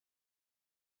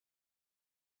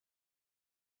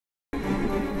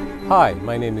Hi,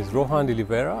 my name is Rohan De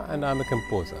Livera and I'm a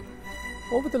composer.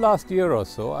 Over the last year or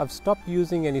so, I've stopped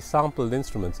using any sampled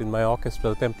instruments in my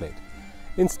orchestral template.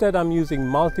 Instead, I'm using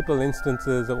multiple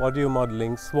instances of audio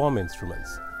modeling SWAM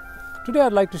instruments. Today,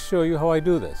 I'd like to show you how I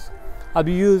do this. I'll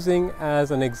be using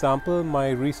as an example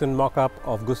my recent mock-up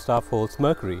of Gustav Holst's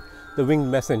Mercury, the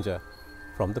winged messenger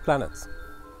from the planets.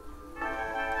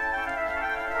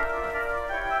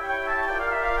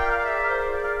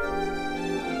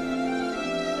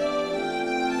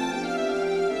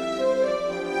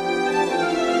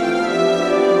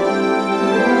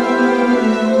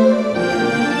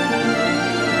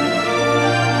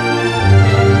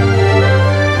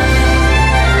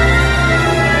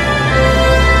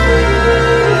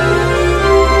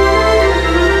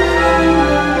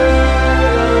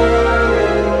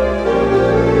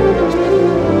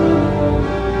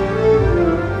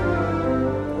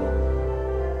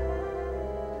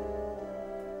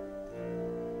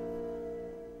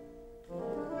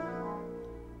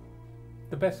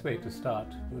 The best way to start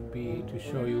would be to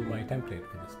show you my template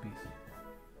for this piece.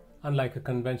 Unlike a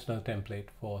conventional template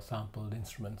for sampled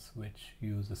instruments which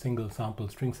use a single sample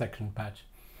string section patch,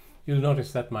 you'll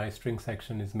notice that my string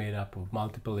section is made up of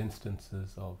multiple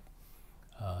instances of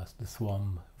the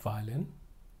SWAM violin,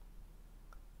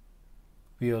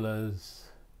 violas,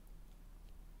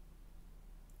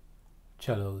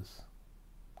 cellos,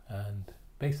 and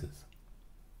basses.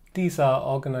 These are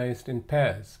organized in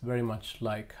pairs, very much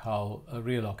like how a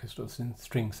real orchestral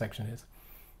string section is.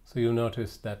 So you'll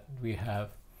notice that we have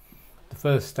the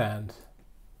first stand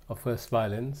of first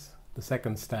violins, the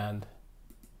second stand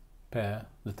pair,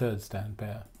 the third stand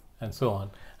pair, and so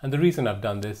on. And the reason I've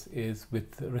done this is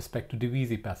with respect to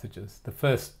divisi passages. The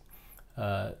first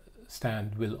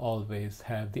stand will always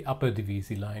have the upper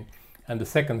divisi line, and the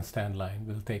second stand line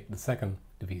will take the second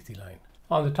divisi line.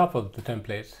 On the top of the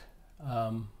template,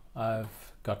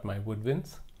 I've got my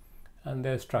woodwinds, and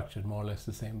they're structured more or less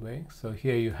the same way. So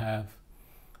here you have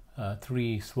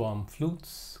 3 SWAM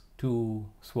flutes, 2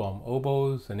 SWAM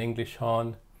oboes, an English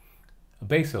horn, a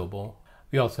bass oboe.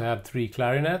 We also have 3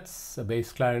 clarinets, a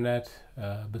bass clarinet,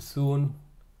 a bassoon,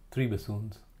 3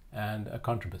 bassoons, and a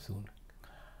contrabassoon.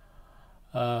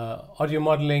 Audio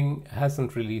Modeling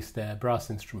hasn't released their brass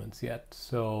instruments yet,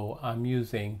 so I'm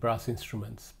using brass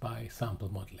instruments by sample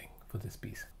modeling for this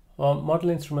piece. Well, model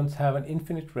instruments have an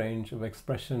infinite range of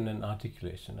expression and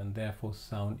articulation and therefore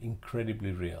sound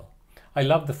incredibly real. I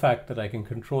love the fact that I can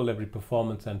control every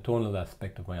performance and tonal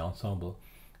aspect of my ensemble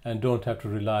and don't have to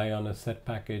rely on a set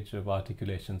package of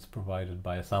articulations provided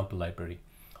by a sample library.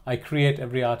 I create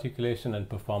every articulation and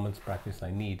performance practice I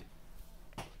need.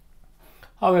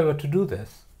 However, to do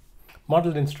this,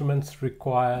 modeled instruments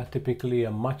require typically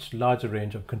a much larger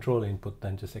range of control input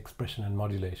than just expression and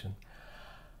modulation.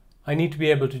 I need to be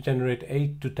able to generate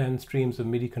 8 to 10 streams of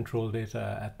MIDI control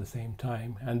data at the same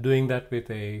time, and doing that with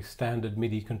a standard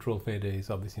MIDI control fader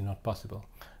is obviously not possible.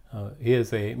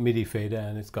 Here's a MIDI fader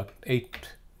and it's got 8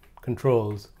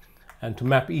 controls, and to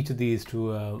map each of these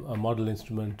to a model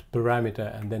instrument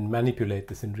parameter and then manipulate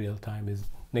this in real time is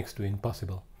next to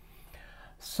impossible.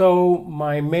 So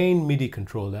my main MIDI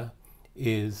controller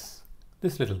is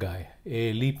this little guy,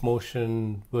 a Leap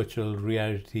Motion virtual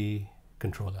reality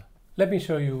controller. Let me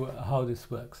show you how this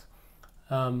works.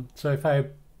 So if I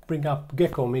bring up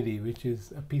Gecko MIDI, which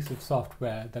is a piece of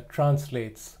software that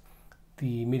translates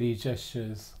the MIDI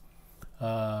gestures,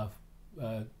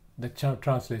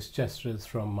 translates gestures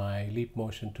from my Leap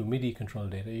Motion to MIDI control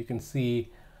data, you can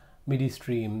see MIDI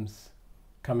streams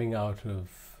coming out of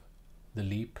the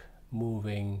Leap,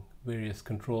 moving various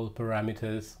control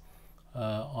parameters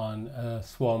on a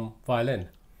SWAM violin.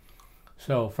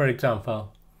 So for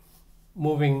example,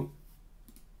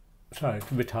 sorry,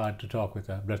 it's a bit hard to talk with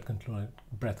a breath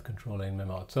controller in my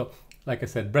mouth. So like I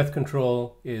said, breath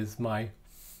control is my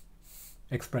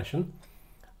expression.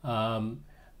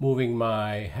 Moving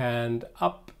my hand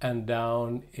up and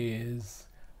down is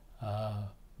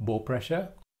bow pressure.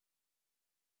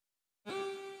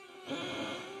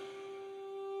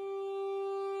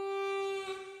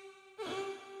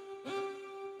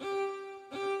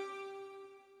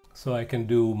 So I can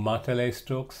do martelé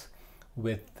strokes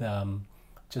with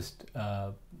just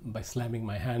by slamming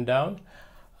my hand down.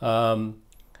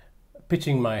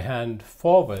 Pitching my hand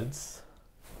forwards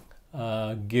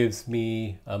gives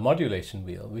me a modulation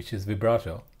wheel, which is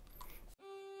vibrato.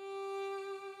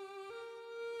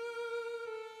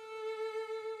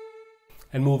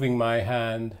 And moving my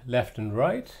hand left and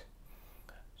right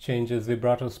changes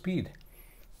vibrato speed.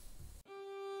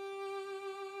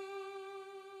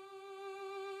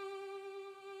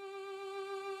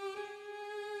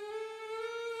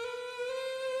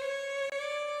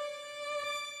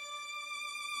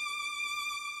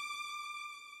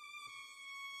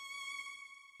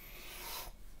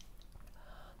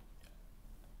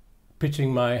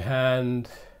 pitching my hand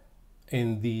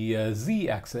in the Z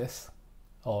axis,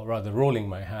 or rather rolling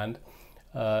my hand,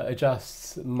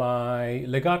 adjusts my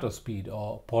legato speed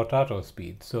or portato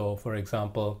speed. So for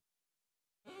example,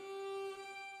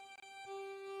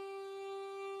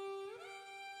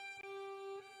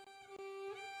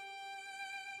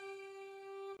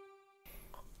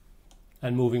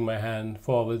 and moving my hand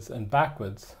forwards and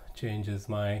backwards changes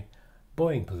my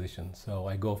bowing position. So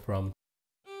I go from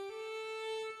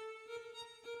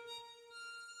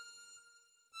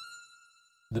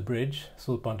the bridge,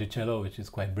 sul ponticello, which is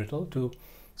quite brittle, to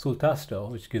sul tasto,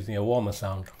 which gives me a warmer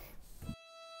sound.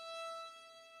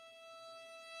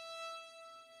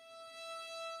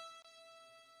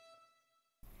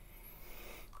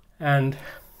 And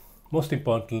most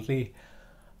importantly,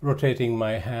 rotating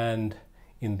my hand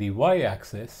in the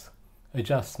y-axis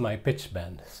adjusts my pitch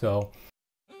bend. So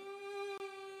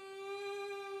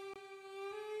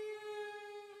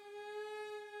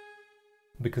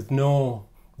because no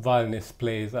violinist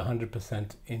plays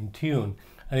 100% in tune,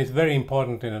 and it's very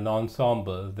important in an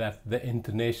ensemble that the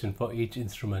intonation for each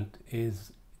instrument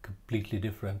is completely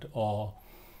different, or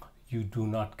you do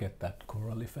not get that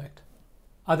choral effect.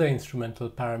 Other instrumental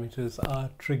parameters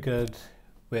are triggered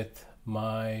with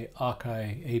my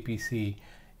Archi APC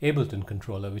Ableton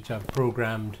controller, which I've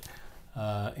programmed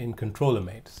in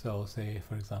ControllerMate. So say,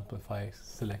 for example, if I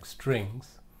select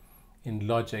strings in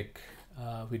Logic,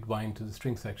 we'd wind to the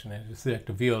string section and select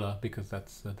a viola because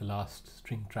that's the last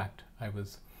string track I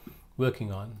was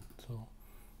working on. So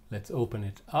let's open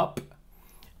it up,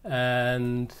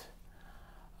 and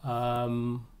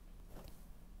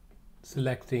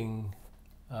selecting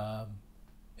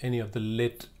any of the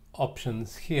lit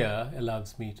options here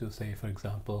allows me to, say, for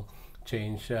example,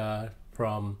 change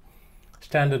from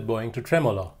standard bowing to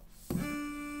tremolo,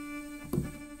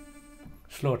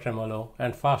 slow tremolo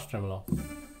and fast tremolo,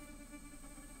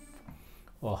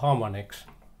 or harmonics,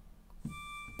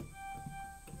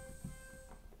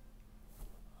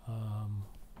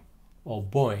 or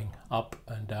bowing up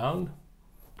and down,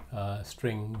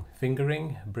 string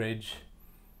fingering, bridge,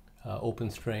 open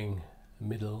string,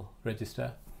 middle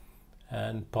register,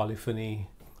 and polyphony,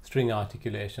 string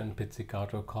articulation,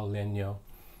 pizzicato, col legno.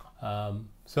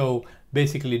 So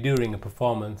basically during a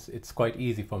performance it's quite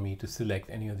easy for me to select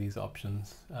any of these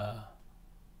options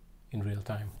in real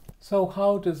time. So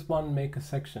how does one make a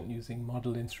section using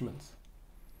model instruments?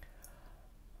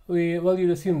 Well,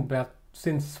 you'd assume that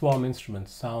since SWAM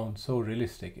instruments sound so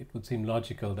realistic, it would seem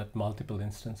logical that multiple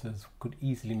instances could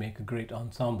easily make a great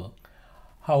ensemble.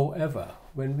 However,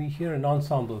 when we hear an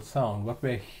ensemble sound, what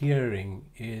we're hearing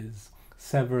is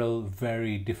several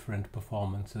very different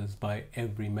performances by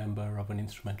every member of an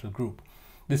instrumental group.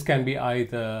 This can be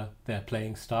either their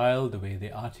playing style, the way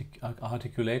they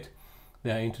articulate,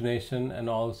 their intonation, and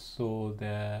also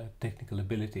their technical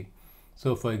ability.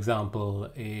 So for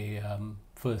example, a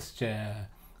first chair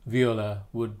viola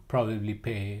would probably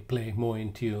play more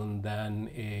in tune than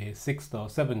a sixth or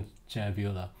seventh chair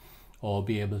viola, or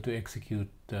be able to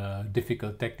execute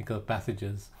difficult technical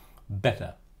passages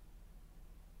better.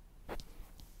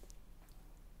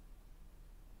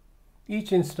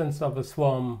 Each instance of a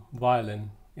SWAM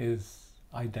violin is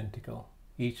identical.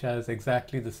 Each has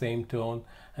exactly the same tone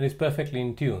and is perfectly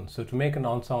in tune. So to make an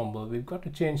ensemble, we've got to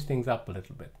change things up a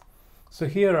little bit. So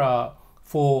here are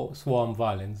 4 SWAM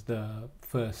violins, the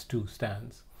first 2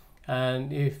 stands.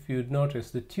 And if you'd notice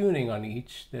the tuning on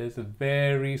each, there's a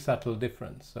very subtle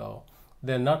difference. So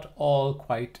they're not all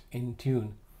quite in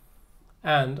tune.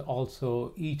 And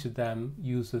also each of them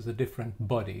uses a different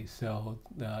body. So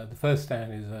the first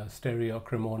stand is a stereo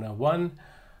Cremona 1,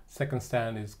 second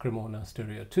stand is Cremona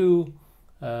stereo 2,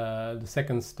 the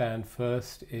second stand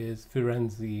first is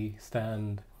Firenze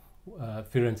stereo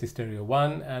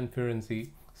 1 and Firenze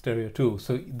stereo 2.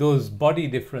 So those body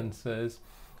differences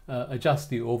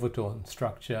adjust the overtone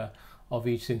structure of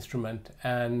each instrument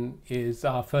and is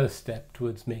our first step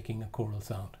towards making a choral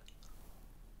sound.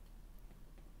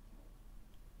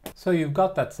 So you've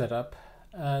got that set up,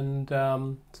 and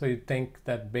so you think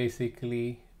that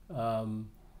basically the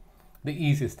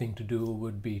easiest thing to do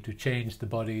would be to change the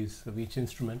bodies of each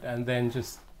instrument and then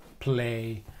just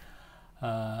play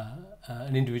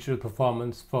an individual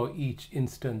performance for each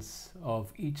instance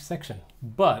of each section.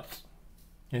 But,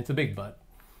 and it's a big but,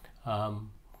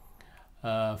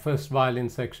 first violin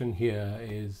section here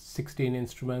is 16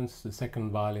 instruments, the second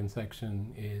violin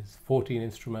section is 14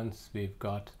 instruments, we've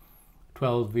got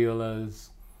 12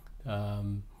 violas,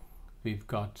 we've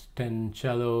got 10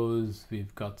 cellos,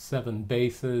 we've got 7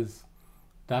 basses.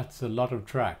 That's a lot of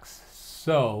tracks,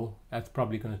 so that's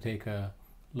probably going to take a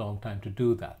long time to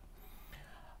do that.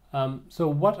 So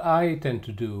what I tend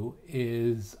to do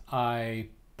is I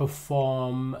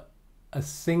perform a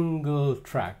single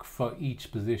track for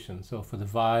each position. So for the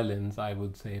violins, I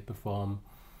would say perform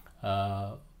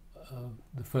the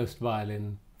first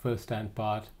violin, first stand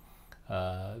part,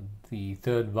 the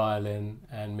third violin,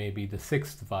 and maybe the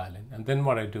sixth violin. And then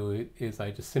what I do is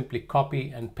I just simply copy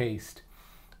and paste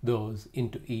those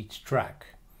into each track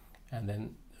and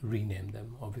then rename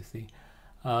them, obviously.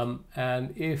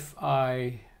 And if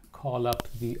I call up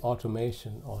the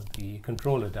automation or the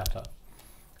controller data,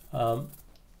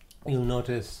 you'll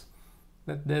notice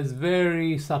that there's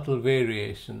very subtle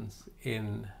variations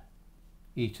in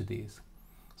each of these.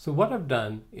 So what I've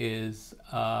done is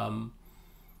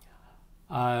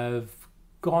I've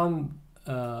gone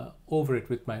over it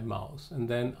with my mouse, and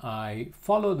then I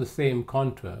follow the same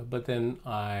contour, but then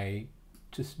I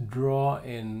just draw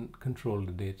in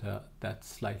controller data that's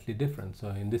slightly different. So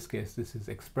in this case, this is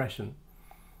expression.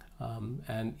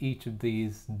 And each of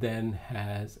these then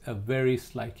has a very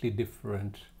slightly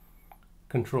different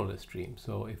controller stream.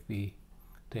 So if we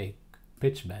take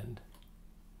pitch bend,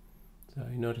 so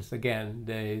you notice again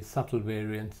there is subtle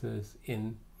variances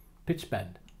in pitch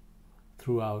bend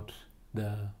throughout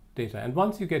the data. And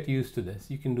once you get used to this,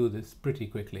 you can do this pretty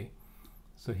quickly.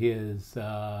 So here's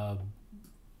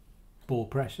bow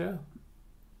pressure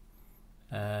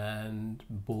and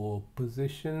bow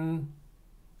position,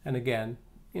 and again,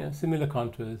 similar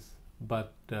contours,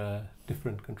 but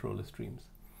different controller streams.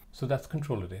 So that's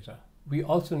controller data. We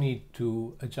also need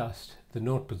to adjust the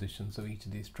note positions of each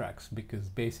of these tracks, because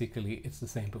basically it's the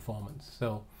same performance.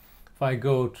 So if I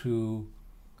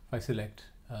select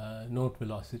note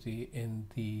velocity in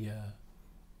the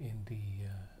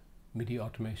MIDI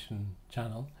automation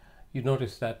channel, you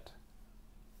notice that,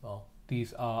 well,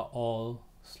 these are all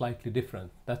slightly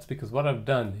different. That's because what I've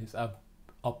done is I've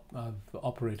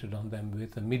operated on them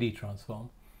with a MIDI transform.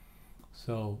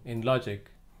 So in Logic,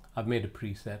 I've made a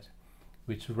preset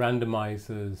which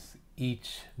randomizes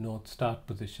each note start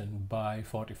position by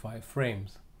 45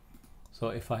 frames. So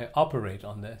if I operate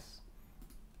on this,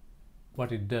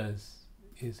 what it does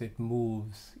is it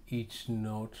moves each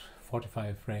note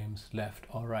 45 frames left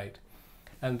or right.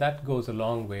 And that goes a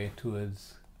long way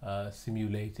towards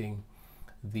simulating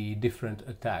the different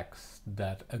attacks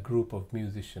that a group of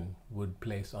musicians would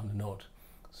place on a note.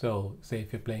 So say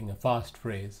if you're playing a fast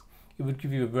phrase, it would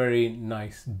give you a very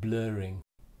nice blurring.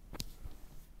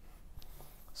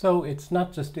 So it's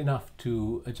not just enough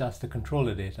to adjust the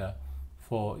controller data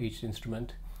for each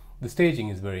instrument. The staging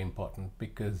is very important,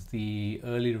 because the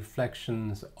early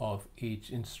reflections of each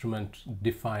instrument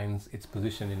defines its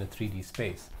position in a 3D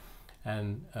space,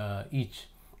 and each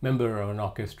member of an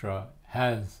orchestra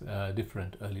has a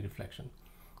different early reflection.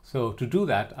 So to do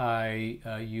that, I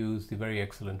use the very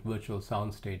excellent Virtual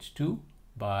Soundstage 2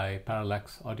 by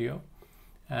Parallax Audio,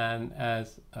 and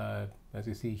as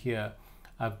you see here,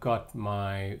 I've got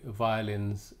my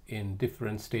violins in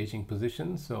different staging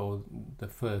positions. So the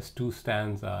first two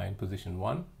stands are in position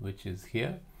 1, which is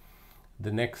here.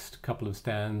 The next couple of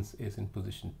stands is in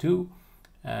position 2,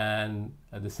 and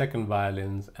the second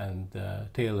violins and the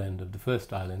tail end of the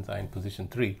first violins are in position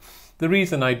 3. The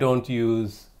reason I don't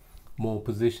use more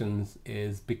positions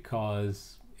is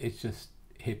because it just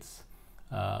hits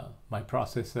my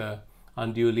processor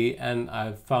unduly, and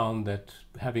I've found that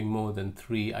having more than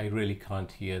 3, I really can't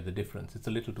hear the difference. It's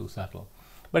a little too subtle,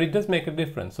 but it does make a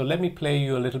difference. So let me play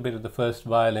you a little bit of the first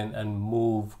violin and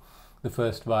move the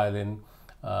first violin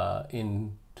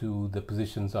into the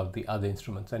positions of the other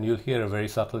instruments, and you'll hear a very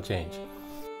subtle change.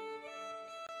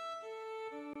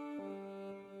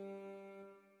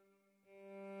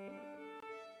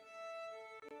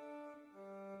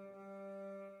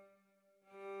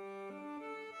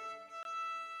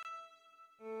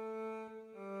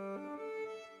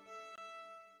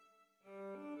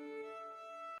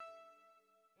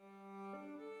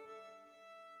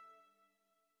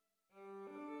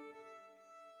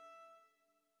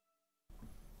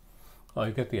 Oh,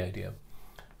 you get the idea.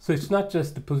 So it's not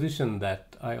just the position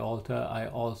that I alter, I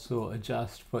also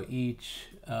adjust for each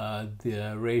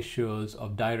the ratios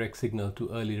of direct signal to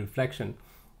early reflection.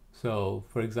 So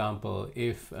for example,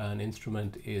 if an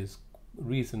instrument is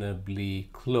reasonably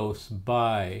close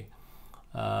by,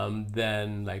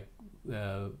 then like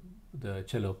the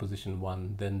cello position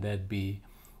 1, then there'd be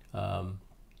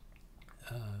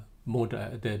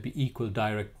there'd be equal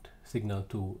direct signal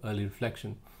to early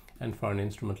reflection. And for an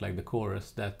instrument like the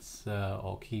chorus, that's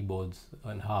or keyboards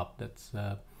and harp, that's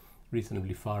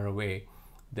reasonably far away,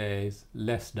 there is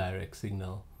less direct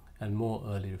signal and more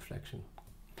early reflection.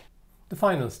 The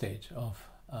final stage of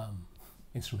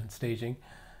instrument staging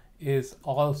is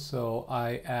also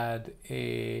I add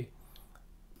a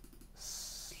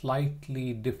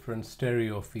slightly different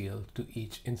stereo field to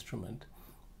each instrument.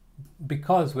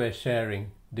 Because we're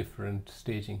sharing different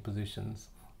staging positions,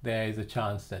 there is a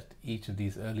chance that each of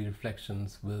these early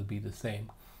reflections will be the same.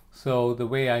 So the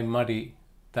way I muddy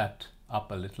that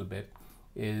up a little bit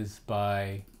is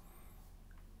by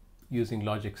using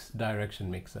Logic's direction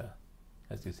mixer,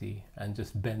 as you see, and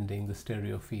just bending the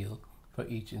stereo field for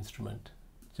each instrument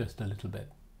just a little bit.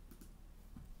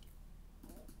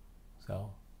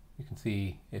 So you can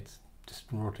see it's just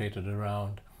rotated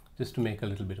around just to make a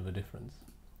little bit of a difference.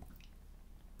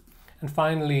 And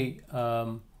finally,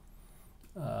 Virtual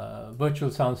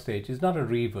Soundstage is not a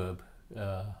reverb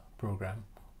program.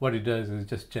 What it does is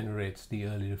just generates the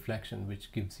early reflection,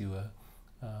 which gives you a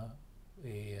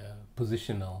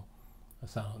positional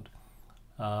sound.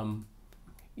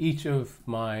 Each of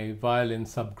my violin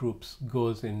subgroups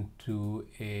goes into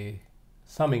a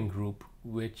summing group,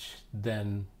 which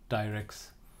then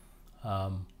directs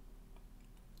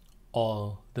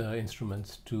all the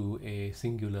instruments to a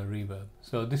singular reverb.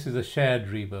 So this is a shared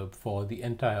reverb for the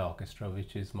entire orchestra,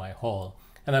 which is my hall.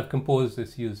 And I've composed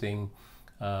this using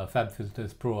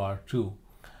FabFilter's Pro R2.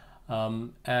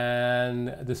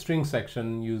 And the string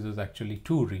section uses actually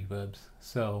 2 reverbs.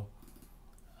 So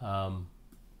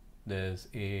there's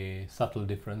a subtle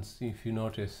difference. If you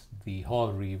notice, the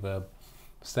hall reverb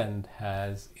send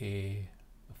has a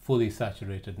fully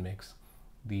saturated mix.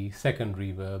 The second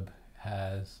reverb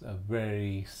has a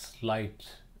very slight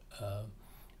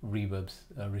reverb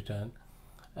return,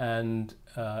 and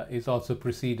is also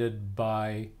preceded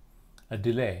by a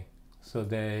delay. So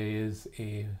there is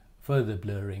a further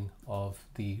blurring of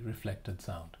the reflected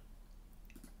sound.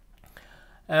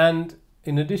 And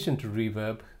in addition to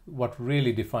reverb, what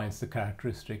really defines the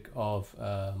characteristic of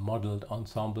a modeled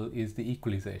ensemble is the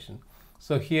equalization.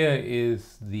 So here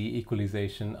is the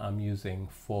equalization I'm using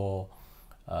for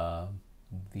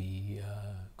the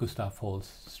Gustav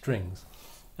Holst strings.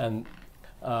 And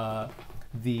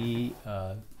the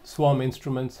SWAM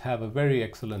instruments have a very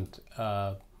excellent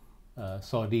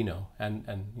Sordino,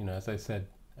 and you know, as I said,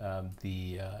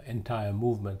 the entire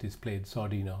movement is played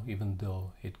Sordino, even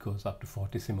though it goes up to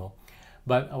fortissimo.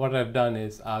 But what I've done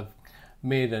is I've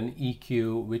made an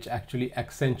EQ which actually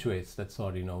accentuates that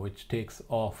Sordino, which takes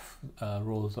off,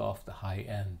 rolls off the high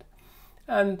end.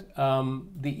 And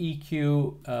the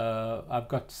EQ, I've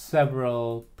got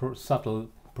several subtle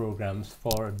programs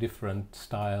for different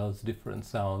styles, different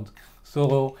sounds.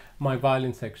 So my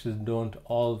violin sections don't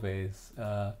always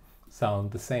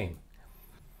sound the same.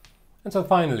 And so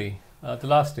finally, the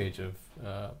last stage of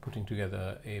putting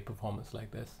together a performance like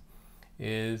this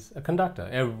is a conductor.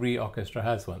 Every orchestra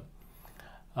has one.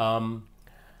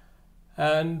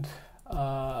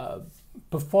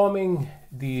 Performing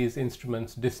these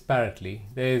instruments disparately,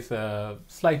 there's a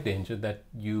slight danger that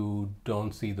you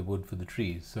don't see the wood for the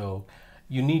trees. So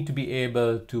you need to be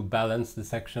able to balance the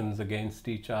sections against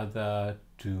each other,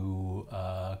 to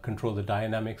control the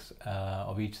dynamics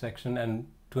of each section, and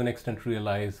to an extent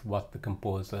realize what the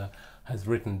composer has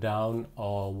written down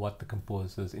or what the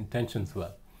composer's intentions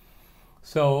were.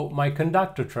 So my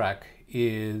conductor track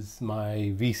is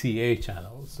my VCA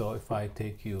channel. So if I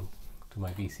take you to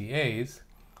my VCAs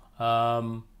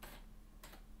and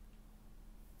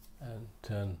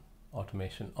turn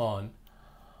automation on,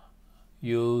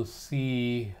 you'll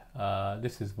see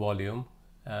this is volume,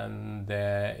 and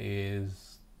there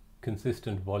is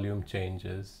consistent volume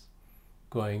changes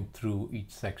going through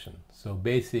each section. So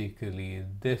basically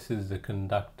this is the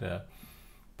conductor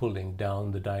pulling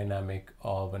down the dynamic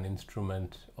of an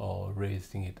instrument or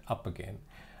raising it up again.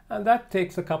 And that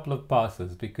takes a couple of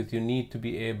passes, because you need to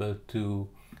be able to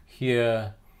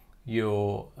hear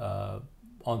your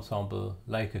ensemble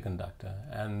like a conductor.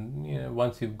 And you know,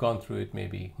 once you've gone through it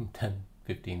maybe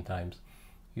 10-15 times,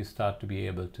 you start to be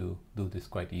able to do this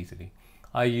quite easily.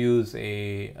 I use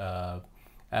a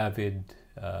Avid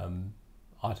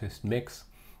artist mix,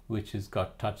 which has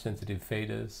got touch sensitive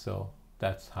faders, so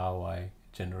that's how I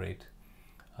generate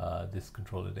this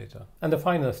controller data. And the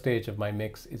final stage of my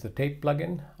mix is a tape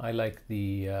plugin. I like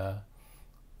the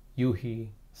Yuhi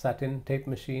Satin tape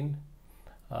machine,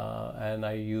 and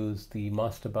I use the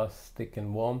Master Bus Thick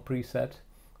and Warm preset,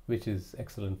 which is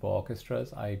excellent for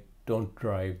orchestras. I don't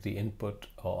drive the input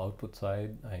or output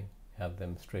side, I have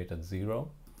them straight at 0.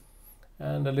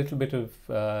 And a little bit of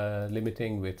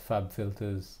limiting with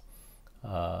FabFilter's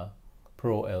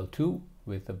Pro L2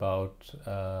 with about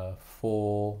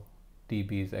 4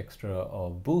 dBs extra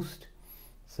of boost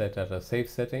set at a safe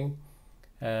setting,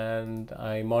 and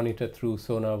I monitor through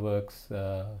SonarWorks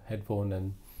headphone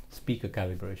and speaker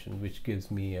calibration, which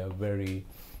gives me a very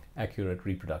accurate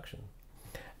reproduction.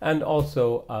 And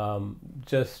also,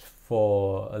 just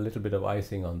for a little bit of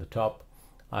icing on the top,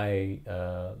 I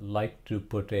like to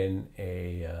put in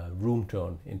a room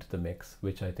tone into the mix,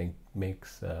 which I think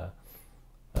makes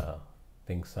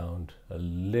things sound a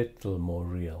little more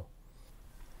real.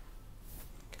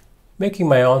 Making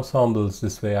my ensembles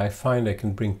this way, I find I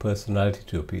can bring personality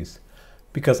to a piece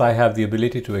because I have the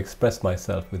ability to express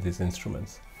myself with these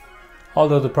instruments.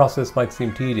 Although the process might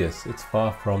seem tedious, it's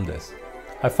far from this.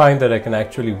 I find that I can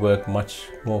actually work much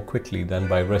more quickly than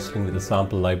by wrestling with the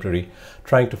sample library,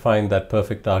 trying to find that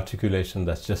perfect articulation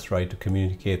that's just right to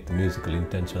communicate the musical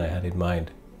intention I had in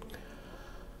mind.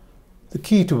 The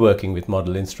key to working with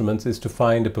model instruments is to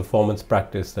find a performance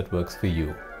practice that works for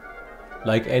you.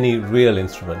 Like any real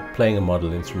instrument, playing a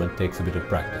model instrument takes a bit of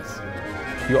practice.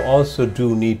 You also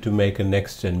do need to make a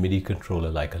next-gen MIDI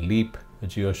controller like a Leap, a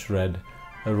GeoShred,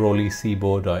 a Rolly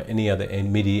C-board or any other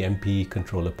MIDI MP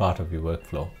controller part of your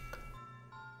workflow.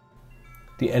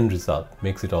 The end result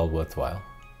makes it all worthwhile.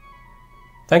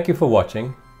 Thank you for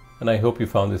watching, and I hope you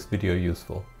found this video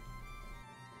useful.